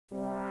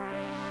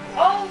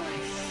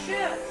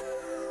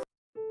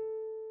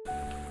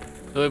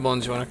Billy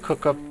Bones, you want to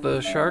cook up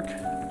the shark?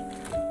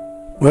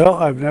 Well,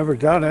 I've never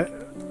done it,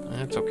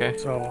 That's okay.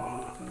 so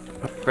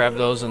Grab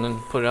those and then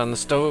put it on the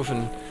stove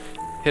and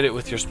hit it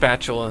with your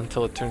spatula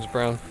until it turns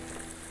brown.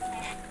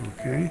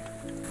 okay.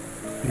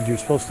 And you're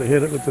supposed to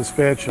hit it with the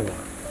spatula.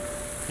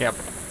 Yep.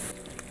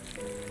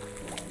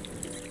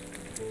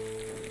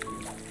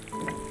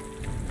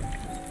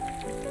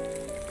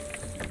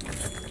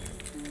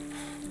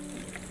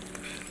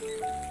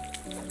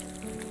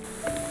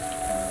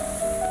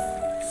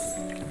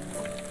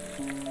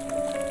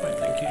 I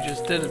think you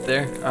just did it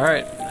there. All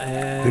right.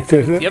 You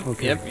did it? Yep.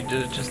 Okay. Yep. You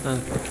did it just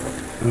then.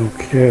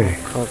 Okay.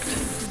 Cooked.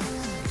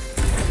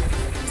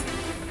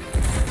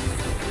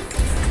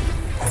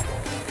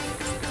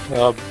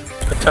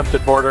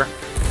 Attempted border.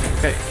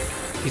 Okay.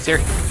 He's here.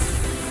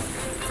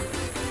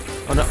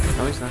 Oh no,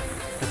 no he's not.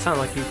 It sounded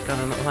like he got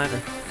on the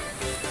ladder.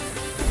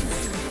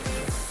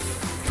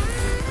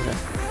 Okay.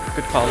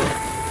 Good call.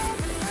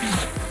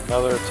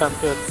 Another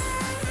attempted.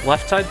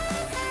 Left side?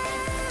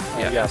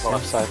 Yeah, the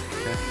left side.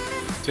 Okay.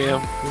 See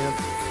him?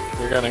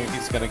 Yep.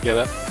 He's gonna get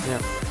it.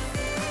 Yep.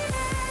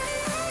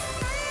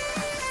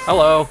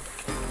 Hello.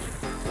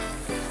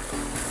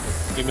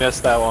 You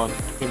missed that one.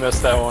 You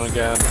missed that one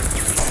again.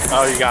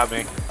 Oh, you got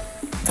me.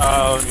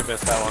 Oh, you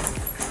missed that one.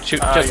 Shoot,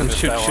 Oh, Justin, you missed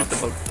shoot that the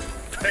boat.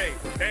 Hey,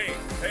 hey,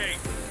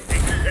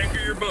 hey!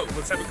 Anchor your boat.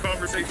 Let's have a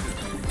conversation.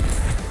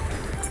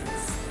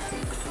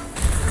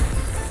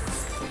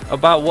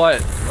 About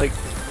what? Like,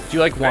 do you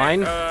like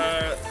wine?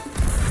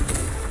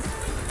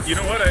 You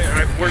know what?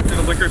 I've worked in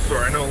a liquor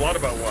store. I know a lot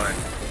about wine.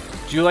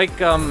 Do you like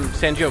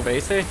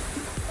Sangiovese?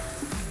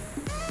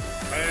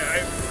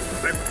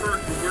 I've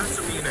heard the worst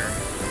demeanor.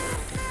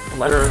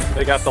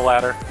 They got the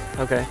ladder.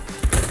 Okay.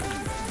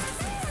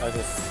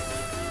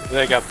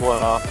 They got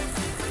blown off.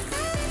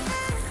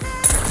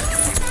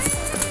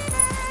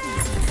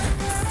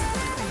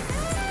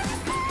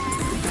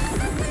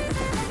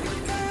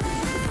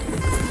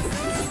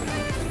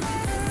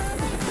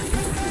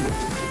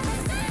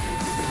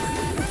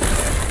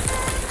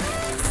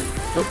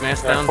 Oh,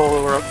 mast down. Pull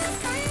over up.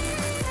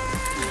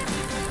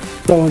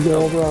 Someone get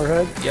over our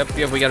head?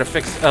 Yep, we gotta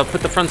fix,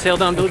 put the front sail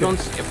down, Billy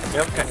Bones. Yep.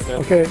 Yep.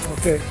 Okay.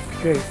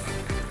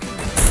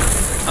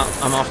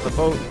 I'm off the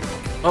boat.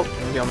 Oh,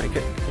 maybe I'll make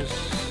it.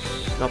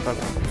 Just, no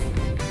problem.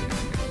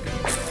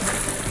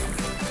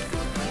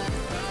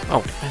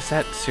 Oh, is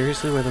that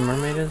seriously where the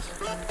mermaid is?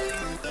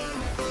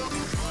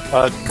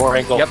 More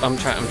angle. Yep, I'm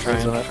trying.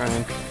 Expect him to turn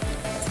away.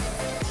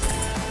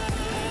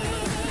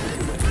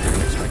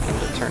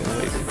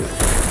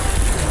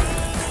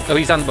 Oh,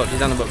 he's on the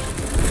boat.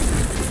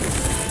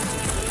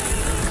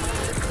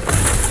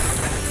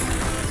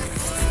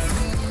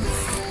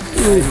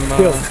 Ooh,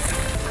 kill.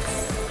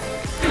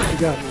 You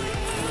got me.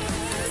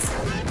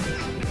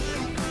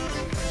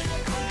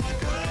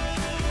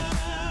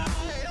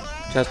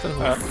 Justin,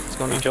 what's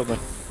going on? He killed me.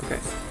 Okay.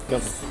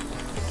 Killed me.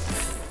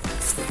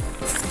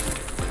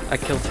 I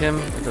killed him,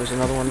 but there's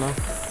another one though.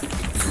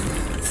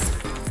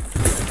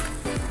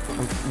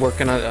 I'm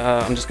working on,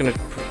 I'm just gonna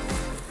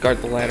guard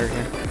the ladder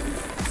here.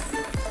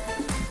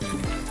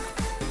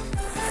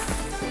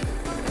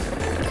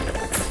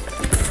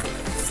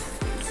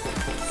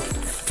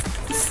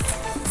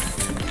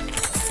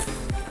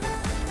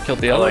 Killed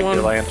the other I like one.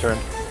 your lantern.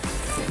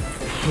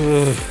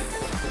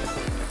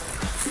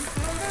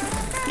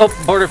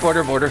 Oh,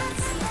 border.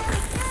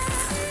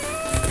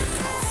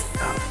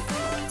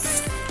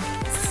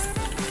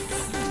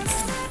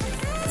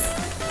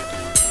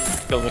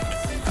 Killed me.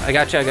 I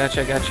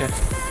gotcha.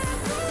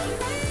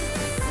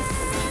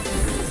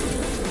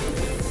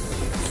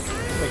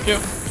 Thank you.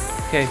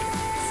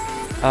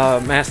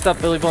 Okay. Masked up,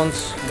 Billy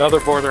Bones. Another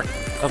border.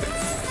 Okay.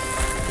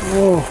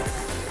 Oh,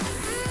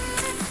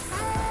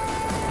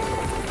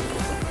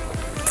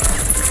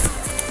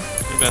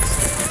 You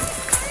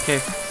missed. Okay.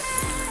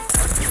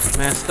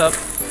 Masked up.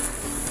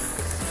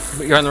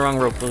 But you're on the wrong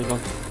rope, Billy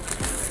Bones.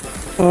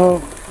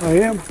 oh, I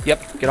am?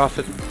 Yep, get off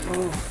it.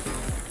 Oh,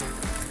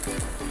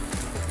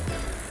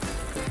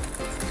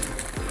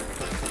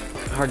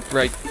 Hard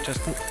right,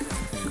 Justin.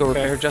 Go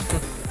repair, Justin.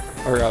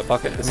 Or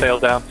bucket. The sail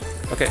down.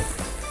 Okay.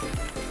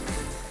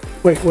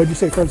 wait, what'd you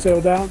say, front sail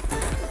down?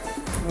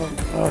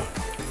 Oh,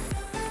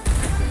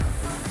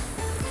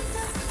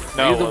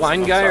 No, Are you it the wasn't.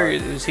 wine I'm guy, or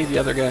sorry. is he the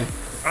other guy?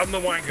 I'm the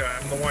wine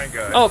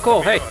guy. Oh,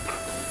 cool. How you Hey. doing?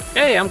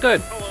 Hey, I'm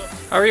good. Hello.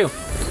 How are you?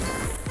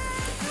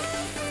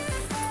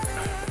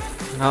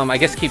 I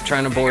guess keep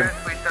trying to board.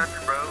 Please start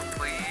your boat,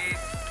 please.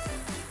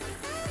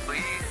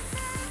 Please.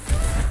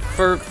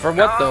 For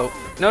what though?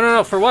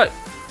 No, for what?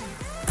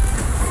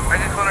 I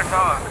just want to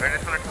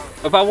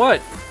talk. About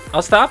what?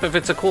 I'll stop if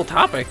it's a cool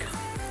topic.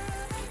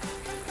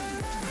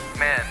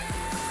 Man,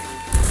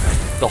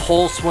 The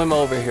whole swim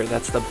over here,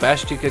 that's the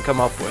best you could come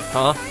up with,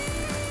 huh?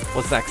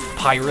 What's next?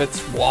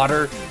 Pirates?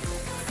 Water?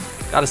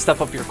 Gotta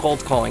step up your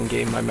cold calling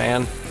game, my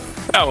man.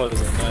 That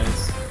wasn't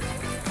nice.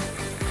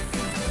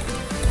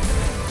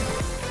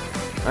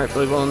 Alright,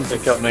 Billy Bones. They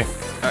killed me.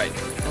 Alright,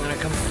 I'm gonna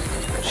come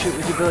shoot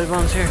with you, Billy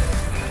Bones, here.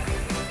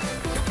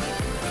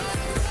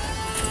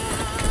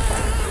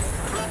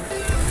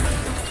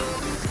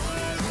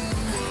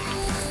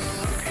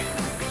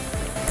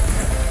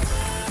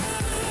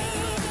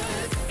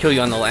 Kill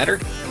you on the ladder?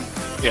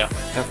 Yeah.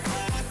 Yep.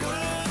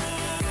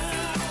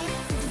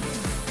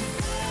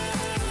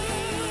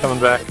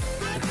 Coming back.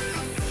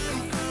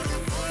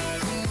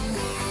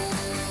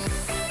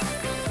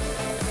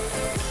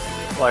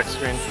 Black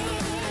screen.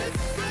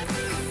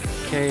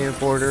 Okay,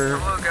 border.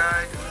 Hello,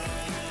 guys.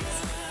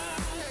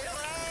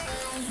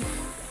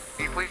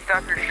 Can you please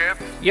stop your ship?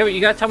 Yeah, but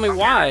you gotta tell me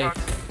why.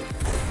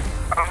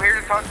 I'm here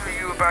to talk to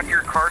you about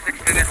your car's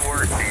extended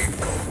warranty.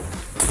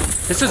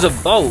 This is a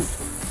boat.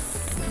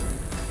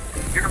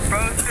 Your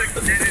boat's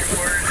extended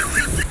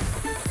warranty.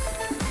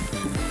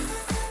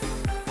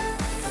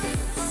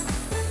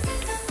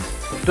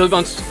 Billy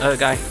Bones,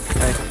 guy.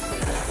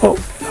 Oh,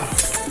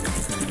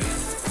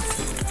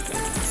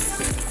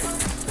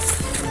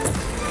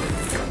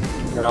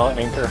 You're all at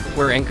anchor.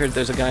 We're anchored.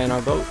 There's a guy in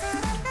our boat.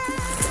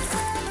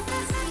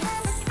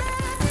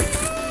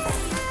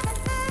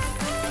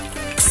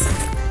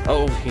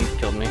 Oh, he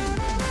killed me.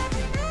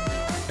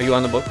 Are you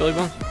on the boat, Billy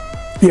Bones?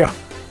 yeah.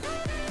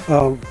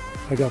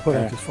 I got put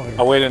out this fire.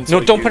 I'll wait until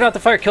No, don't you- put out the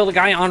fire. Kill the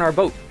guy on our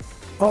boat.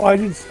 Oh, I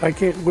didn't. I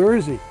can't. Where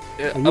is he?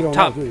 You Up don't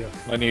top. know, do you?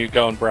 When you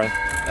going, Brian?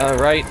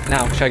 Right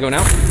now. Should I go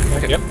now?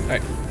 Okay. Yep. All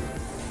right.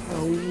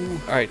 Oh,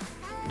 All right.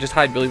 Just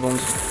hide, Billy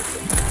Bones.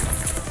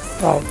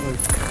 oh,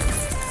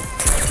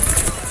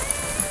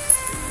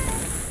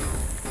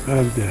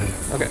 I'm dead.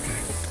 Okay.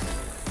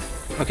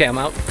 Okay, I'm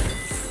out.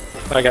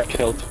 I got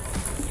killed.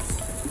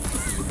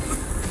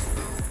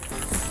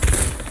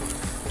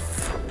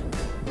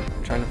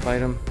 Trying to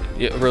fight him.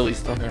 Yeah,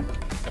 release though. Yeah.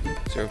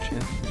 Zero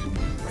chance.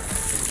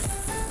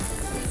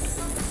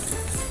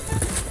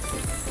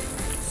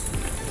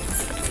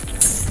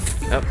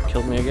 Yep,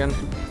 killed me again.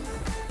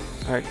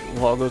 Alright,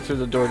 we'll all go through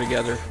the door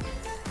together.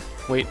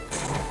 Wait,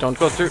 don't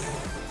go through.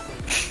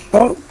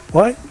 Oh,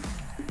 what?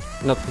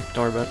 Nothing,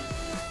 don't worry about it.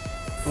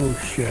 Oh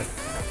shit.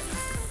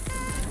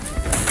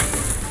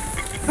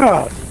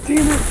 Oh,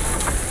 damn it.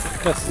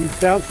 Yes. He's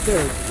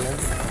downstairs, man.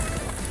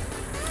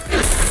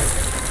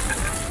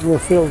 We're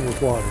filled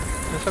with water.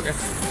 That's okay.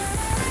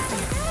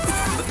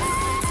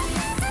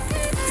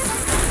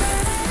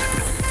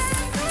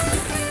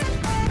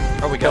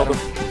 Oh, we got him.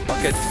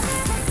 Fuck it.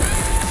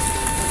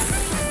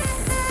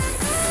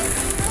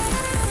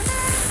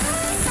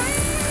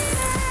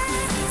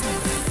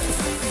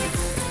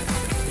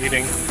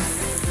 Eating.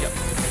 Yep.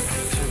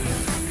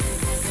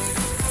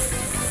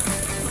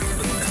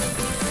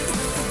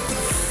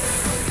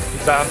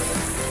 He's down.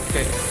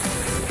 Okay.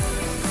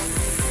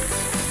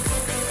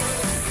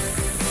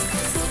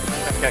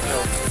 I got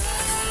killed.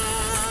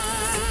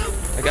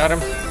 I got him.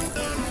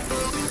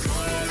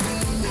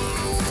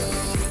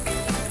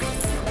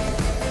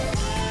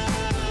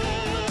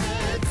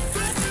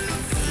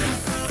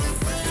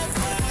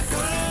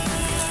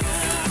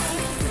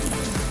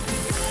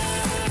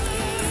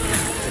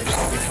 They're just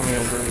gonna be coming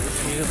over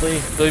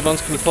repeatedly. Billy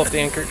Bones, can you pull up the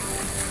anchor?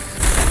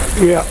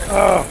 Yeah.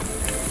 Oh,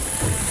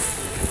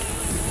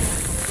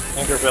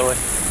 Anchor Billy.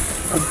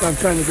 I'm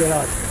trying to get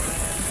out.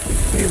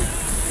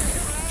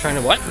 Trying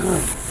to what?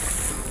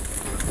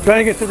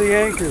 Trying to get to the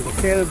anchor. The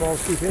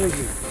cannonballs keep hitting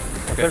me.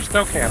 There's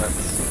no cannons.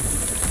 No,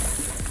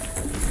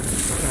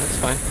 that's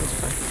fine. That's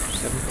fine.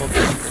 Just haven't pulled the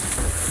anchor.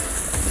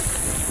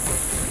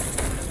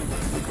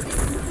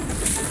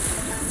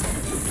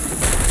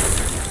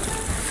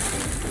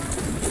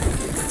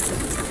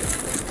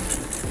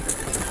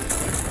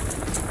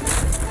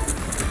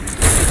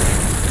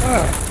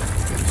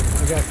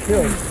 I got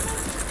killed.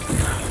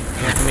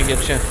 Yeah, let me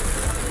get you.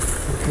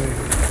 Okay.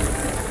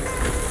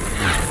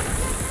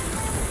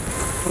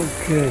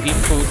 Okay. Eat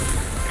food.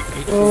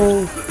 Eat food.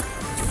 Oh,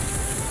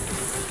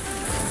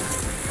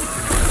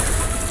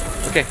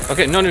 Okay,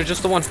 okay, no,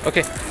 just the one.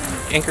 Okay,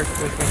 anchor.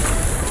 Wait.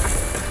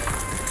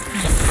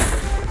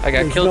 I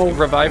got There's killed. no-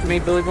 Revive me,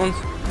 Billy Bones.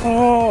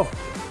 oh,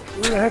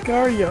 where the heck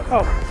are you?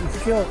 Oh,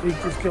 he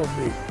just killed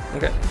me.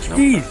 Okay. No.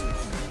 Jesus.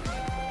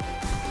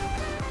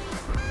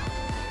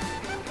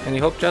 Any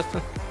hope,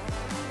 Justin?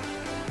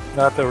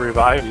 Not to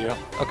revive you.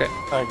 Okay.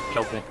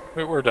 Killed me.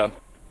 We're done.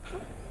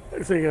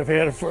 I think I've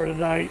had it for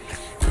tonight.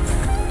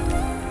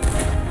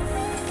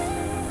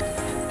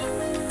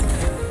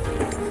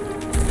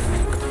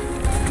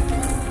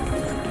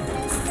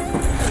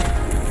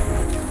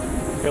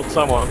 Killed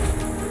someone.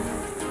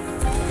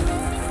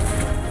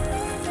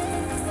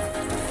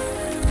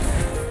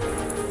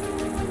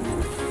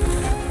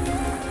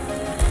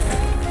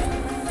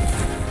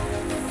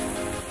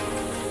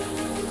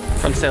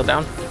 Front sail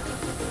down.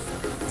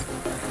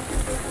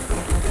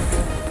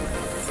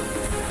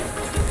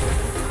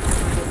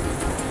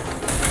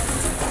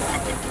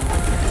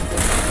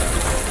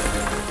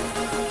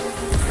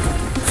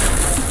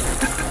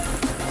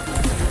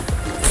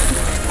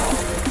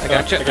 I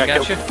got you. I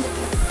got you.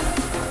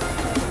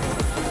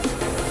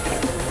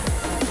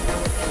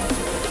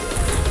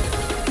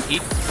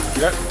 Eat.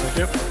 Yeah, thank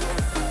you.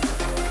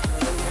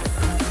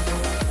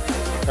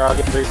 Here, I'll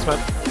get the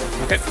basement.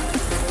 Okay.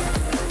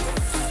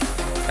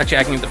 Actually,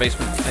 I can get the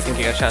basement. I think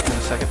you got shots in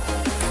a second.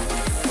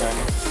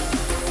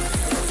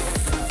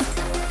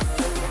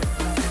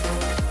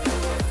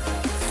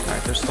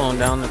 Alright, they're slowing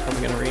down. They're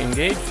probably going to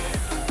re-engage.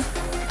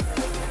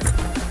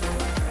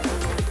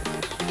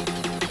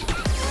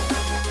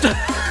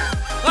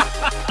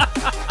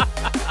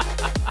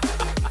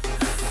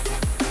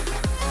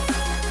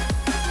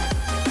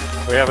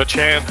 We have a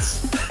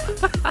chance.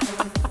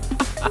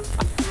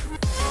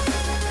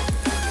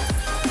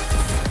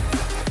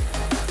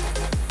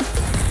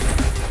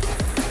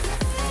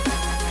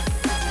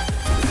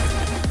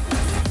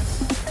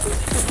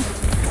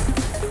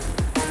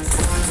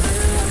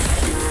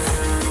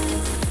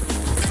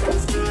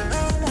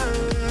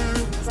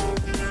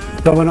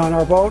 Someone on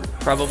our boat?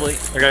 Probably.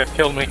 The guy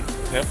killed me.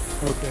 Yep.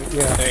 Okay,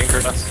 yeah. They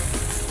angered us.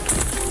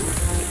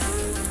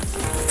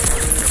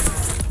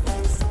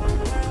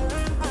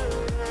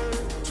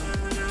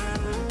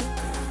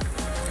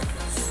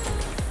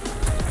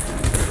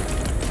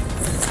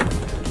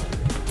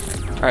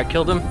 Alright,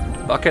 killed him.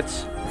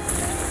 Buckets.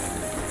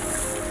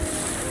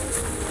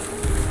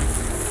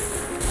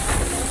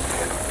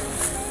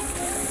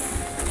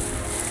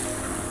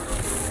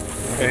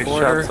 Okay,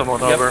 Border. shot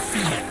someone Yep. over.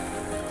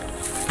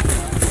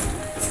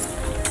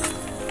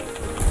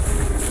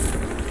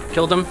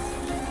 Killed him.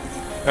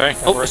 Okay.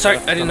 Oh, sorry.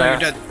 I didn't know you're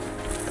dead.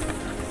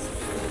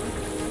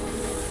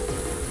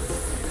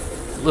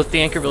 Lift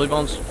the anchor, Billy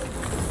Bones.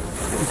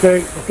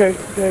 Okay.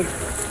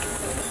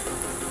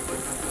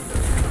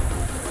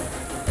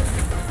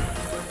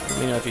 Let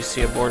me know if you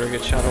see a border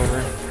get shot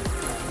over.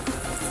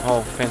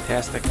 Oh,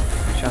 fantastic.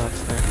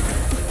 Shots there.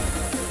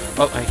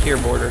 Oh, I hear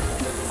border.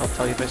 I'll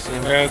tell you if I see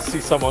him. I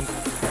see someone.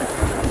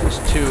 There's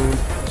two.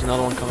 There's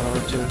another one coming over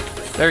too.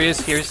 There he is.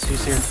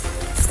 He's here.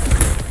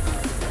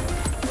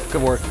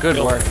 Good work. Good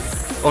work.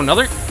 Oh,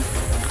 another?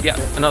 Yeah,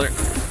 another.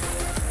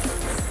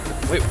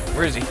 Wait,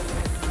 where is he?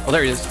 Oh,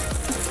 there he is.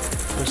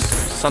 There's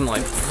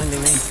sunlight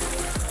blinding me.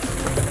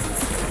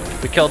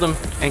 We killed him.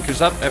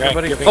 Anchor's up,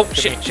 everybody. give me- Oh, give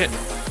shit. me.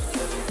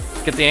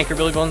 Get the anchor,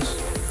 Billy Bones.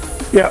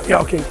 Yeah,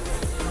 okay.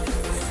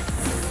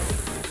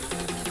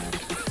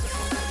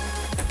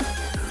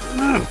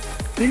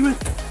 Demon.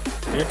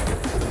 Here.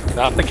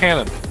 Not the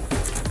cannon.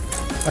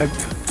 I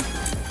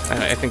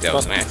I think that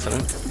was an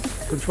accident.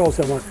 control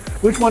someone.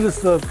 Which one is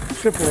the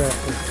ship we're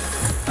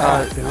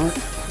after? You know? Don't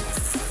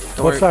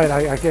What worry. side?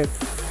 I can't.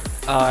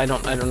 I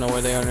don't know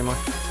where they are anymore.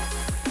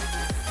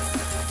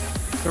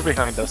 They're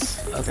behind us.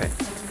 Okay.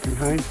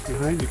 Behind.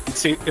 You can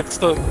see it's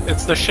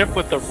the ship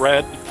with the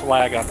red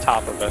flag on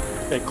top of it.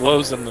 It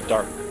glows in the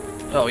dark.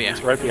 Oh yeah.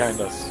 It's right behind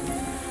us.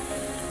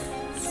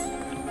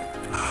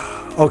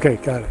 Okay,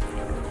 got it.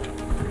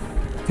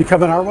 You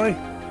coming our way?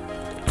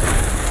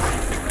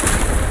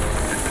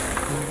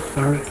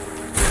 All right.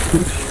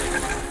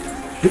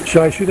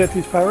 Should I shoot at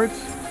these pirates?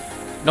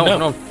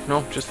 No,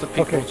 just the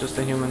people, Okay. just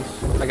the humans.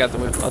 I got the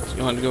whip.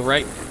 You want to go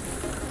right?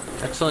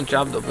 Excellent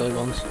job, though, Billy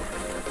Bones.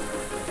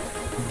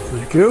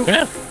 Thank you.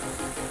 Yeah.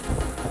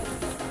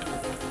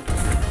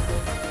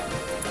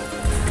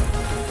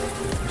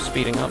 I'm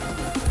speeding up.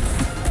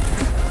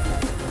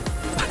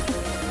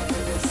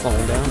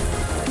 Slowing down.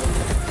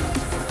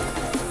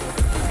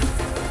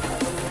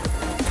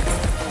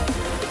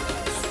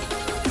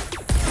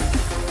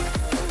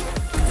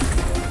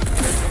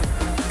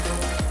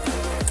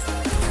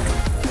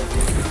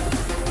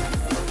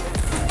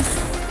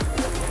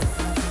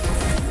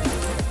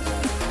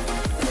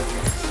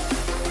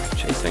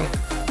 Chasing.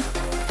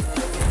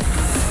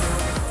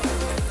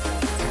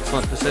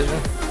 Excellent decision.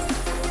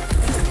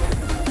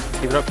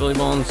 Keep it up, Billy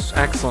Bones.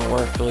 Excellent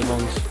work, Billy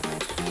Bones.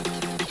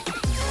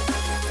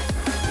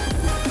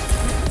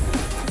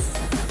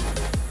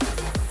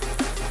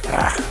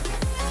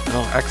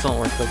 Oh, excellent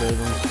work, though, Billy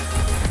Bones.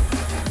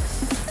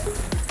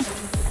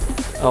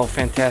 Oh,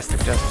 fantastic,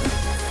 Justin.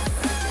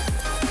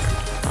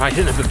 Oh, I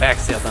didn't have the back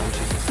sail down,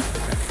 Jesus.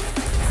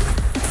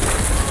 Okay.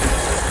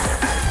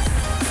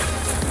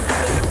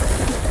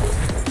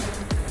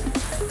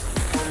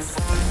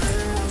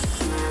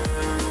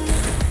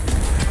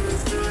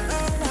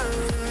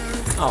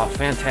 Oh,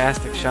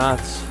 fantastic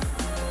shots.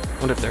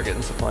 Wonder if they're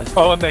getting supplies.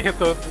 Oh, and they hit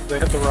the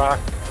rock.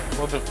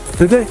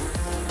 Did they?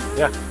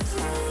 Yeah.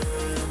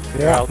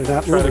 Yeah, I'll they're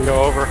not try to moving.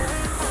 go over.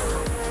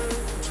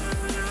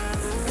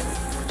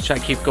 Should I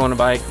keep going to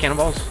buy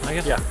cannonballs, I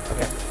guess? Yeah.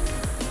 Okay.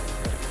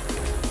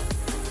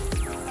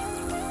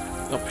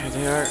 Oh, here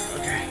they are.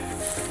 Okay.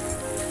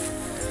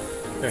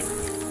 Okay.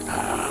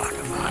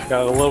 Come on.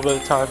 Got a little bit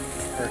of time.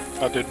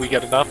 Oh, did we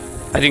get enough?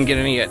 I didn't get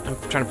any yet. I'm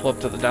trying to pull up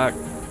to the dock.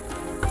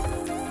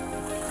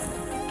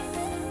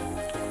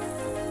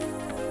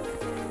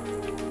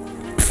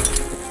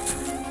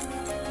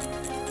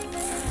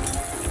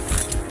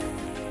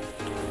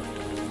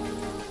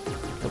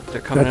 Oh,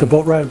 they're coming Got the in.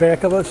 boat right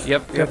back of us?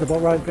 Yep, Got yep. the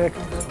boat right back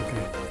of us?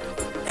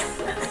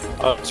 Okay.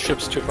 Oh, the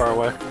ship's too far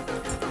away.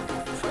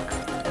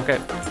 Okay.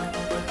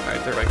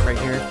 Alright, they're like right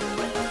here.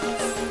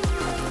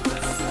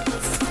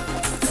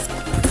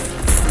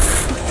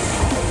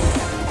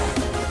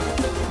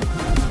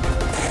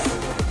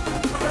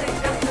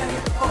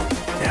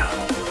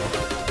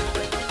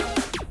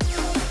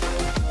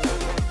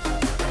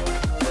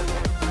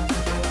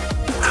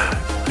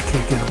 I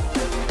can't get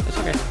over. It's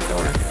okay. Don't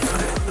worry.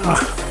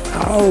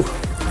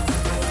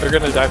 Oh, They're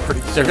gonna die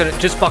pretty soon. They're gonna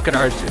just bucket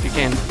ours if you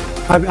can.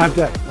 I'm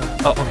dead.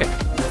 Oh, okay.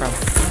 No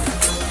problem.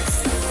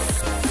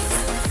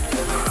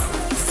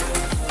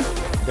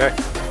 Okay.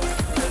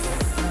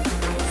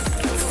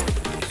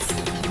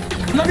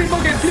 Let me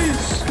book it,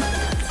 please.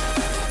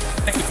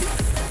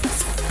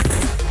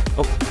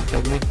 Oh, you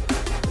killed me.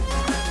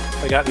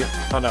 I got you.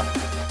 Oh no.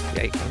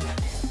 Yeah, you can't.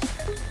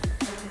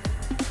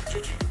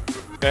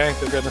 Okay,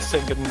 they're gonna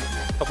sink in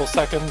a couple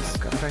seconds.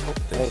 God, I hope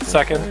they A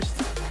second. first.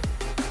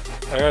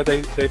 There,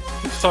 they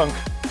sunk.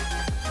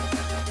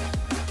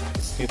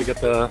 Just need to get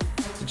the.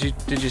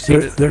 Did you see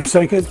that? They're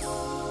sinking.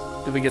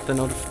 Did we get the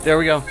notif? There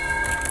we go.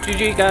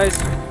 GG, guys.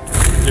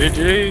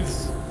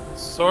 GG's.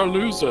 Sore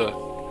loser.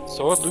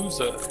 Sore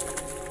loser.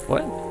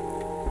 What?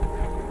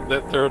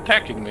 They're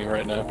attacking me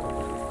right now.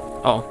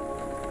 Oh.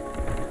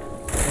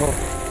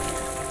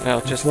 Oh, No,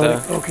 just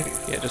okay.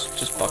 yeah,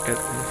 just bucket.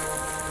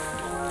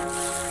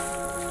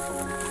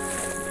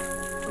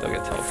 They'll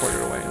get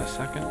teleported away in a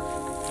second.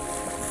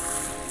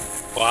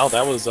 Wow,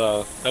 that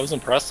was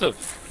impressive.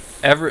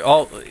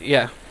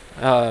 Yeah,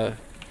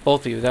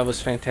 both of you. That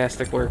was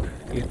fantastic work.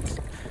 You're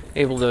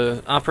able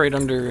to operate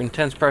under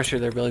intense pressure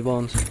there, Billy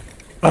Bones.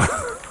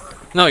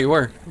 No, you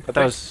were. But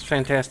that was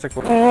fantastic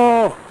work.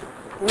 Oh,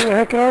 where the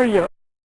heck are you?